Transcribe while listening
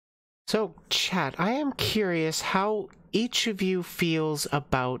So, chat, I am curious how each of you feels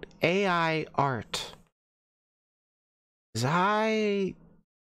about AI art. 'Cause I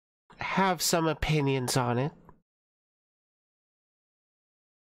have some opinions on it.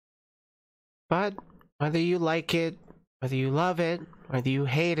 But whether you like it, whether you love it, whether you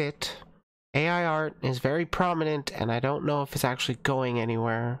hate it, AI art is very prominent, and I don't know if it's actually going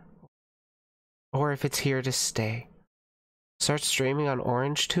anywhere or if it's here to stay. Start streaming on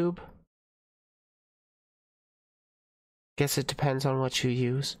OrangeTube? Guess it depends on what you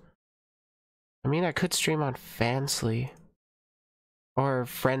use. I mean, I could stream on Fansly. Or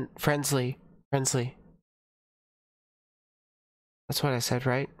Friendly. That's what I said,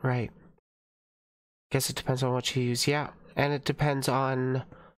 right? Right. Guess it depends on what you use. Yeah. And it depends on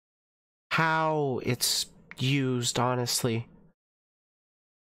how it's used, honestly.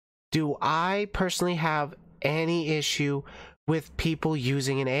 Do I personally have any issue with people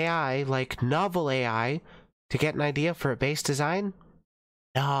using an AI, like novel AI, to get an idea for a base design?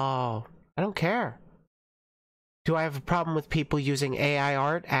 No. I don't care. Do I have a problem with people using AI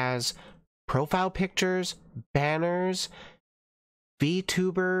art as profile pictures, banners,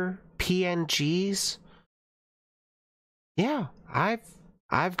 VTuber, PNGs? Yeah,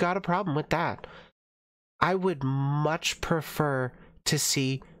 I've got a problem with that. I would much prefer to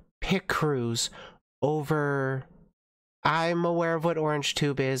see pic crews over... I'm aware of what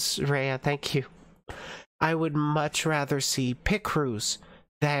OrangeTube is, Rhea, thank you. I would much rather see pic crews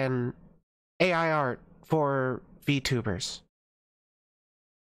than AI art for VTubers.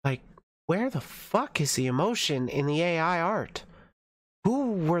 Like, where the fuck is the emotion in the AI art?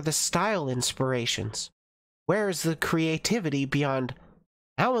 Who were the style inspirations? Where is the creativity beyond,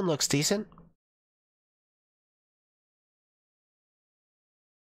 that one looks decent?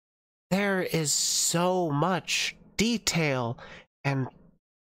 There is so much detail and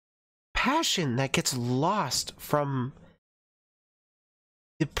passion that gets lost from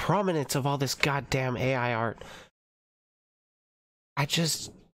the prominence of all this goddamn AI art. I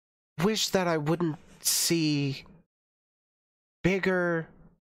just wish that I wouldn't see bigger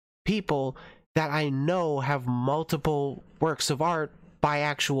people that I know have multiple works of art by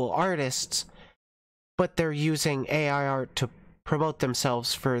actual artists, but they're using AI art to promote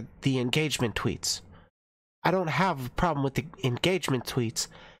themselves for the engagement tweets. I don't have a problem with the engagement tweets.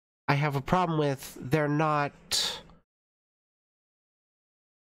 I have a problem with they're not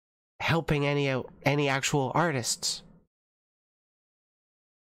helping any actual artists.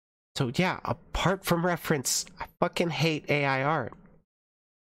 So yeah, apart from reference, I fucking hate AI art.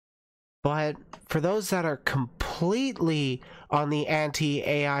 But for those that are completely on the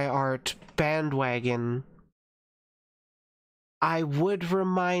anti-AI art bandwagon, I would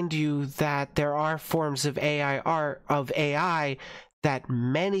remind you that there are forms of AI that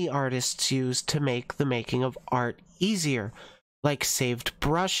many artists use to make the making of art easier, like saved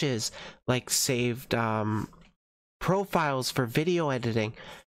brushes, like saved profiles for video editing,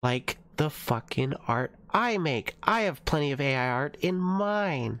 like the fucking art I make. I have plenty of AI art in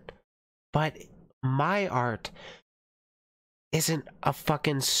mine, but my art isn't a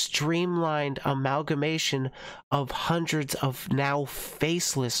fucking streamlined amalgamation of hundreds of now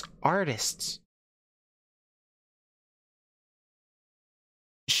faceless artists.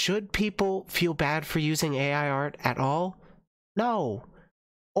 Should people feel bad for using AI art at all? No.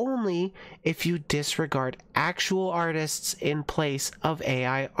 Only if you disregard actual artists in place of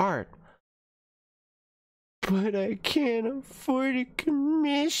AI art. But I can't afford a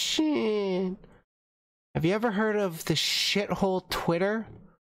commission. Have you ever heard of the shithole Twitter?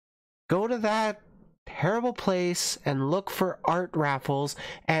 Go to that terrible place and look for art raffles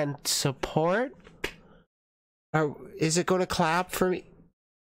and support? Or is it going to clap for me?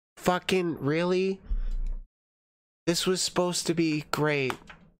 Fucking really? This was supposed to be great.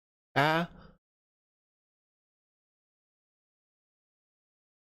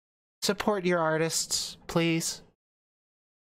 Support your artists, please.